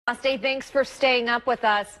Day, thanks for staying up with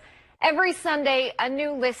us. Every Sunday, a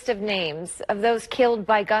new list of names of those killed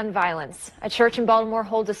by gun violence. A church in Baltimore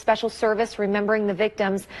holds a special service remembering the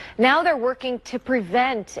victims. Now they're working to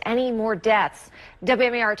prevent any more deaths.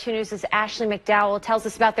 WMAR 2 News' Ashley McDowell tells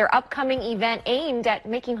us about their upcoming event aimed at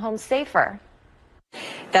making homes safer.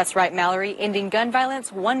 That's right, Mallory. Ending gun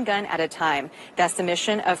violence one gun at a time. That's the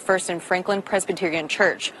mission of First and Franklin Presbyterian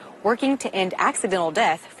Church, working to end accidental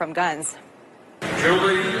death from guns.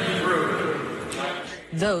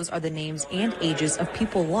 Those are the names and ages of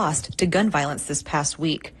people lost to gun violence this past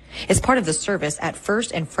week. It's part of the service at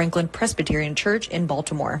First and Franklin Presbyterian Church in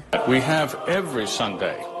Baltimore. We have every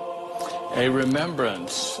Sunday a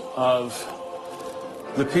remembrance of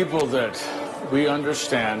the people that we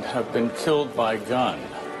understand have been killed by gun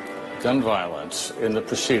violence in the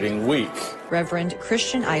preceding week. Reverend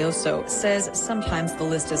Christian Ioso says sometimes the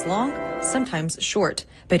list is long, sometimes short,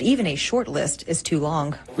 but even a short list is too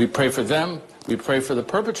long. We pray for them, we pray for the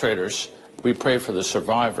perpetrators, we pray for the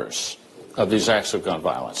survivors of these acts of gun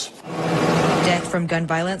violence. Death from gun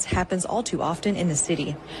violence happens all too often in the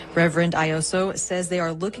city. Reverend Ioso says they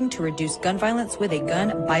are looking to reduce gun violence with a gun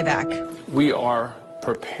buyback. We are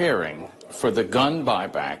preparing for the gun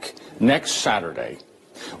buyback next Saturday,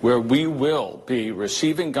 where we will be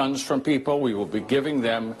receiving guns from people. We will be giving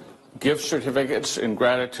them gift certificates in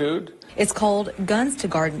gratitude. It's called Guns to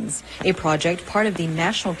Gardens, a project part of the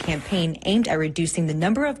national campaign aimed at reducing the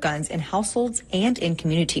number of guns in households and in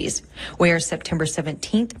communities, where September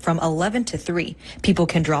 17th from 11 to 3, people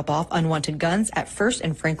can drop off unwanted guns at First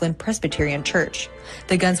and Franklin Presbyterian Church.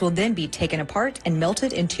 The guns will then be taken apart and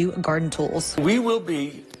melted into garden tools. We will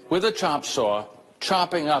be, with a chop saw,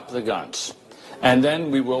 chopping up the guns. And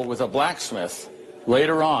then we will, with a blacksmith,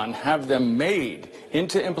 later on, have them made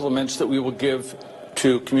into implements that we will give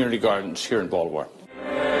to community gardens here in Baltimore.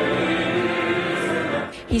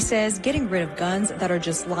 He says getting rid of guns that are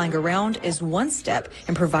just lying around is one step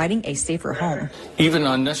in providing a safer home. Even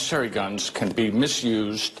unnecessary guns can be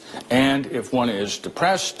misused, and if one is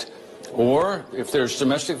depressed or if there's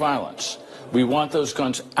domestic violence, we want those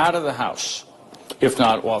guns out of the house, if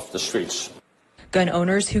not off the streets. Gun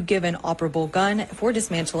owners who give an operable gun for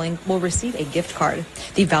dismantling will receive a gift card.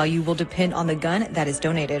 The value will depend on the gun that is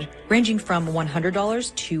donated, ranging from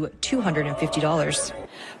 $100 to $250.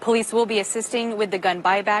 Police will be assisting with the gun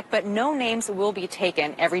buyback, but no names will be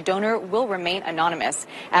taken. Every donor will remain anonymous.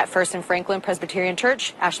 At First and Franklin Presbyterian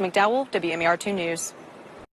Church, Ashley McDowell, WMAR 2 News.